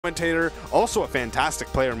Commentator, also a fantastic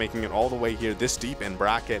player, making it all the way here this deep in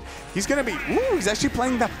bracket. He's gonna be, ooh, he's actually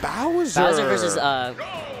playing the Bowser. Bowser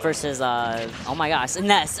versus oh my gosh,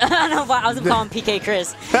 Ness. I don't know why I was gonna call him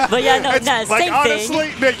PkChris, but yeah, no, Ness, like, same honestly,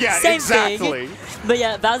 thing. Yeah, same exactly. Thing. But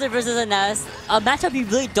yeah, Bowser versus a Ness, a matchup you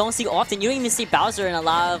really don't see often. You don't even see Bowser in a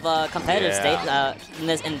lot of competitive state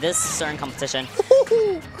in this certain competition.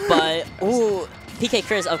 But ooh,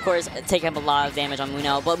 PkChris, of course, taking up a lot of damage on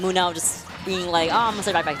Munel, but Munel just being like, oh, I'm gonna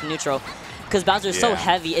stay right back to neutral. Because Bowser is so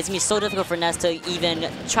heavy, it's gonna be so difficult for Ness to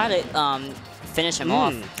even try to finish him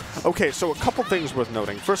off. Okay, so a couple things worth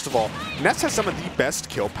noting. First of all, Ness has some of the best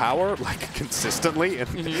kill power, like, consistently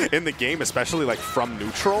in the game, especially, like, from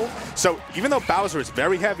neutral. So even though Bowser is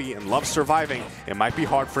very heavy and loves surviving, it might be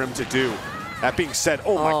hard for him to do. That being said,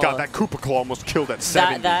 oh my god, that Koopa Claw almost killed at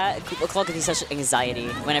 70. That Koopa Claw gives you such anxiety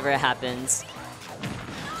whenever it happens.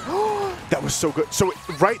 That was so good. So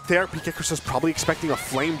right there, PkChris is probably expecting a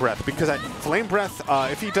Flame Breath, because at Flame Breath,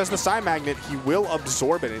 if he does the Psy Magnet, he will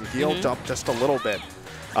absorb it and heal up just a little bit.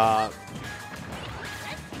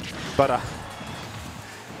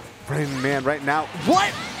 Rain Man right now,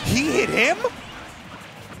 what? He hit him?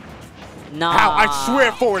 Nah. How? I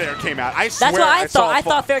swear forward air came out. I swear. That's what I thought. I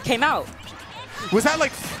thought fair came out. Was that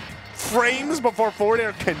like frames before forward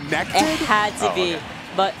air connected? It had to be. Okay.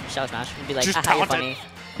 But Shell Smash would be like, just you're funny.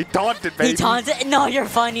 He taunted, baby. He taunted? No, you're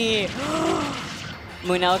funny.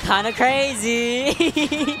 Munel kind of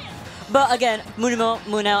crazy. But again,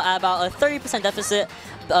 Munel at about a 30% deficit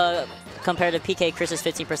compared to PkChris's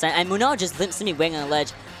 15%. And Munel just simply waiting on the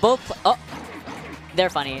ledge. Both, they're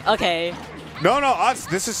funny. Okay. No, us.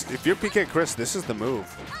 This is, if you're PkChris, this is the move.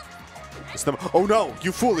 Oh no,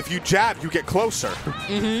 you fool, if you jab, you get closer.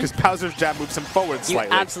 Because Bowser's jab moves him forward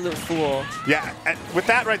slightly. You absolute fool. Yeah, and with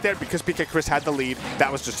that right there, because PkChris had the lead, that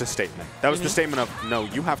was just a statement. That was the statement of, no,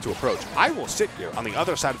 you have to approach. I will sit here on the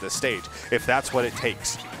other side of the stage if that's what it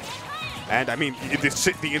takes. And I mean,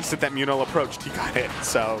 the instant that Munel approached, he got hit,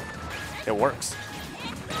 so it works.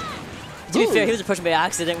 To be fair, he was approaching by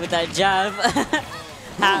accident with that jab.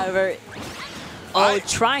 However,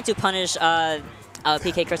 trying to punish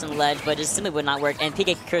PkChris on the ledge, but it just simply would not work. And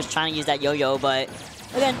PkChris trying to use that yo-yo, but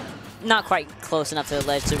again, not quite close enough to the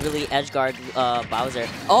ledge to really edge guard Bowser.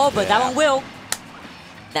 Oh, but that one will.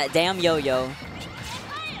 That damn yo-yo.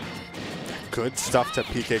 Good stuff to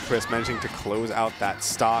PkChris, managing to close out that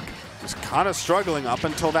stock. Was kind of struggling up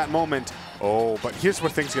until that moment. Oh, but here's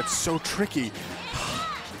where things get so tricky.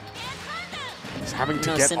 He's having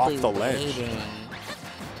to get off the ledge.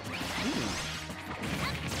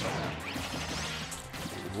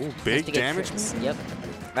 Ooh, big damage. Yep.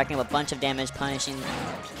 Racking up a bunch of damage, punishing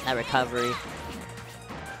that recovery.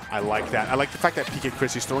 I like that. I like the fact that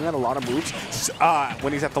PkChris is throwing out a lot of moves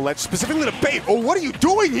when he's at the ledge, specifically to bait. Oh, what are you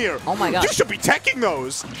doing here? Oh my god. You should be teching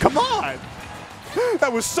those. Come on.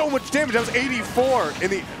 That was so much damage. That was 84.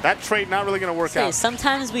 That trade not really going to work out.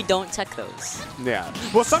 Sometimes we don't tech those. Yeah.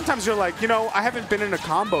 Well, sometimes you're like, you know, I haven't been in a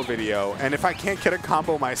combo video, and if I can't get a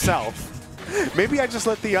combo myself, maybe I just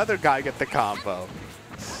let the other guy get the combo.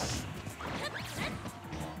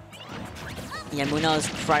 Yeah, Munel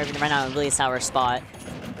is right now in a really sour spot.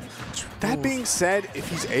 That being said, if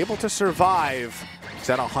he's able to survive, he's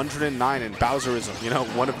at 109, and Bowser is, you know,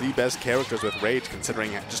 one of the best characters with Rage,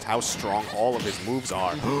 considering just how strong all of his moves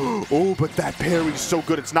are. Oh, but that parry's so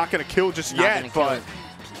good. It's not going to kill just yet, but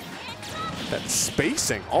that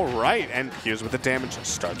spacing. All right, and here's where the damage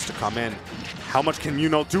starts to come in. How much can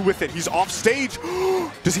Munel do with it? He's off stage.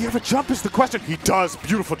 Does he have a jump is the question. He does.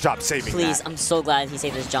 Beautiful job saving Please, that. I'm so glad he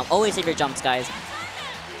saved his jump. Always save your jumps, guys.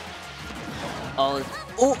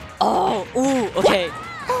 Okay.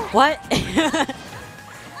 What?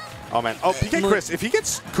 Oh, man. Oh, PkChris, if he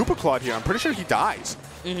gets Koopa Clawed here, I'm pretty sure he dies.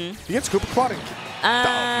 He gets Koopa Clawed and... oh,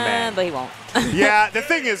 man. But he won't. Yeah, the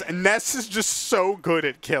thing is, Ness is just so good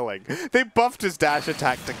at killing. They buffed his dash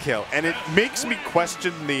attack to kill, and it makes me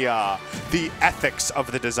question the ethics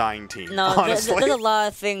of the design team, honestly. There's a lot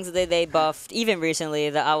of things that they buffed, even recently,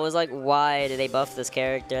 that I was like, why did they buff this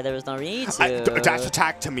character? There was no need to. Dash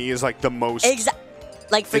attack, to me, is like the most...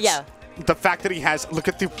 Like, the fact that he has, look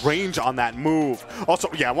at the range on that move. Also,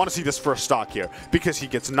 yeah, I want to see this first stock here, because he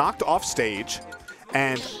gets knocked off stage,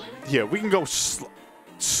 and yeah, we can go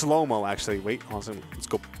slow-mo, actually. Wait, awesome. Let's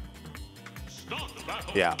go.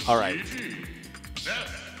 Yeah, all right.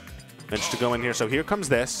 Managed to go in here. So here comes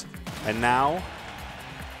this, and now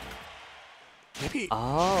maybe.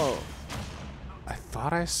 Oh. I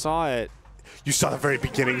thought I saw it. you saw the very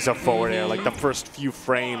beginnings of forward air, like the first few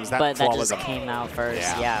frames. But that just came out first,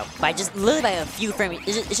 yeah. Literally by a few frames.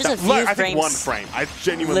 It's just a few frames. I think 1 frame. I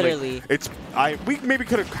genuinely. Literally. We maybe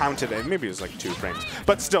could have counted it. Maybe it was like 2 frames.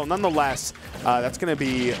 But still, nonetheless, that's going to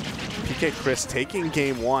be PkChris taking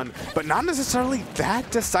game 1, but not necessarily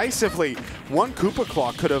that decisively. One Koopa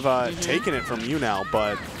Claw could have taken it from Munel,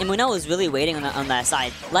 but... And Munel was really waiting on that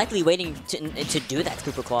side, likely waiting to do that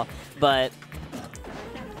Koopa Claw, but...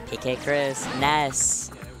 PkChris,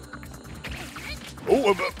 Ness.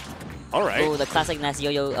 Oh, all right. Oh, the classic Ness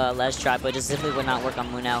yo-yo ledge trap, but just simply would not work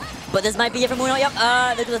on Munel. But this might be it for Munel.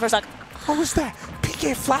 Yep, this is the first stock. What was that?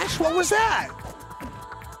 PK Flash? What was that?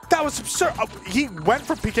 That was absurd. He went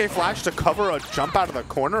for PK Flash to cover a jump out of the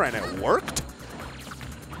corner, and it worked?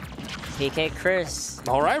 PkChris.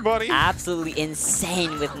 All right, buddy. Absolutely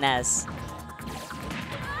insane with Ness.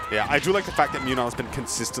 Yeah, I do like the fact that Munel has been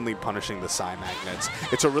consistently punishing the side magnets.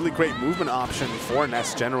 It's a really great movement option for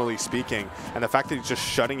Ness, generally speaking, and the fact that he's just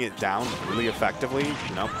shutting it down really effectively,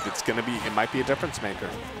 you know, it might be a difference maker.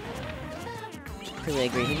 Completely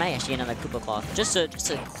agree. He might actually get another Koopa Claw just to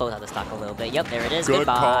close out the stock a little bit. Yep, there it is. Good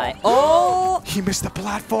Goodbye. Call. Oh! He missed the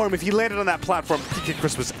platform. If he landed on that platform,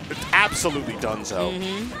 PkChris was absolutely done so.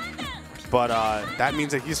 But that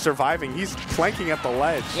means that he's surviving. He's planking at the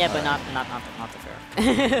ledge. Yeah, but not the fair.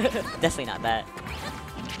 Definitely not that.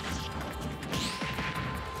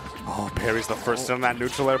 Oh, parries the first on that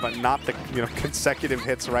neutral air, but not the consecutive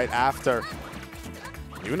hits right after.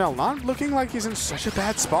 Munel not looking like he's in such a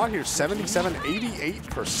bad spot here. 77,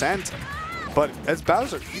 88%. But as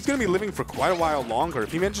Bowser, he's going to be living for quite a while longer.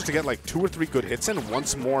 If he manages to get like 2 or 3 good hits in,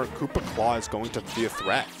 once more Koopa Claw is going to be a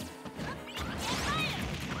threat.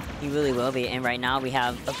 He really will be, and right now we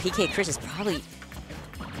have PkChris is probably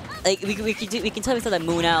like we can tell that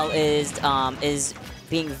Munel is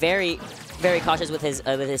being very cautious with his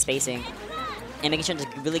spacing and making sure to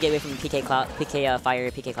really get away from PK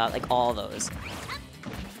Fire, PK Cloud, like all those.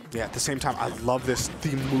 Yeah, at the same time, I love the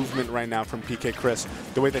movement right now from PkChris.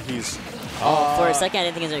 The way that he's... For a second, I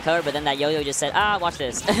didn't think he was going to recover, but then that yo-yo just said, watch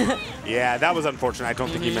this. Yeah, that was unfortunate. I don't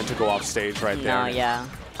think he meant to go off stage right there. No, yeah.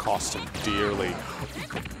 Cost him dearly.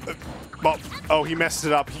 Well, oh, he messed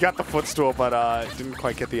it up. He got the footstool, but didn't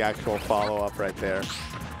quite get the actual follow-up right there.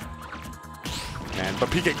 Man, but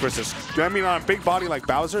PkChris is... I mean, on a big body like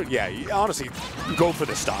Bowser, yeah, honestly, go for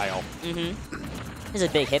the style. He's a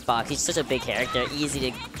big hitbox. He's such a big character.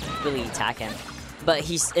 Easy to really attack him. But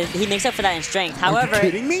he makes up for that in strength. However, are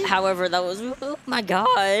you kidding me? However, that was... Oh, my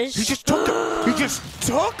gosh. He just took him. He just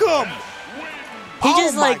took him. He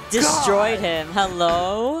just, like, destroyed him.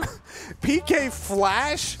 Hello? PK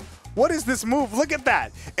Flash? What is this move? Look at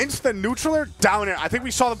that. Into the neutral air, down air. I think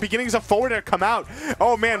we saw the beginnings of forward air come out.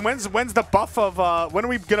 Oh, man, when's the buff of... when are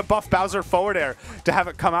we going to buff Bowser forward air to have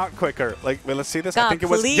it come out quicker? Like, well, let's see this. God, I think it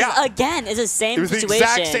was... Yeah. Again, it's the same situation. It was the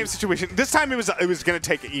exact same situation. This time it was going to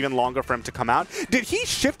take even longer for him to come out. Did he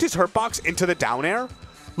shift his hurtbox into the down air?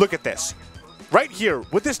 Look at this. Right here,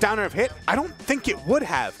 would this down air have hit? I don't think it would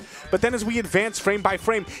have. But then as we advance frame by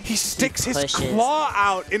frame, he sticks his claw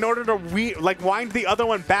out in order to wind the other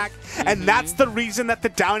one back. And that's the reason that the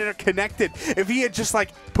down air connected. If he had just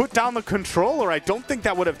like put down the controller, I don't think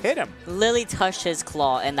that would have hit him. Lily touched his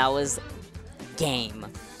claw, and that was game.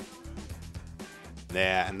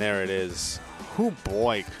 Yeah, and there it is. Oh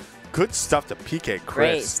boy. Good stuff to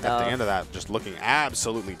PkChris at the end of that, just looking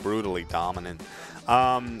absolutely brutally dominant.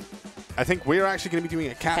 I think we're actually going to be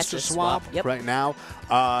doing a caster swap right now.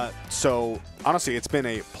 So, honestly, it's been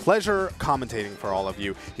a pleasure commentating for all of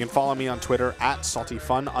you. You can follow me on Twitter at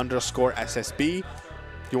saltyfun_SSB.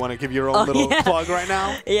 You want to give your own little plug right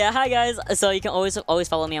now? Yeah, hi guys. So you can always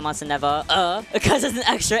follow me on mottineva, because there's an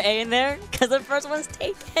extra A in there, because the first one's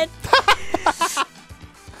taken.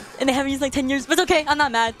 And they haven't used like 10 years, but it's okay. I'm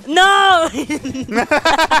not mad. No! This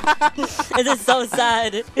is so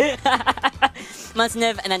sad.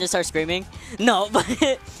 Mottinev, and then just start screaming. No, but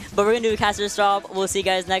we're going to do a caster swap. We'll see you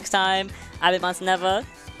guys next time. I've been Mottineva.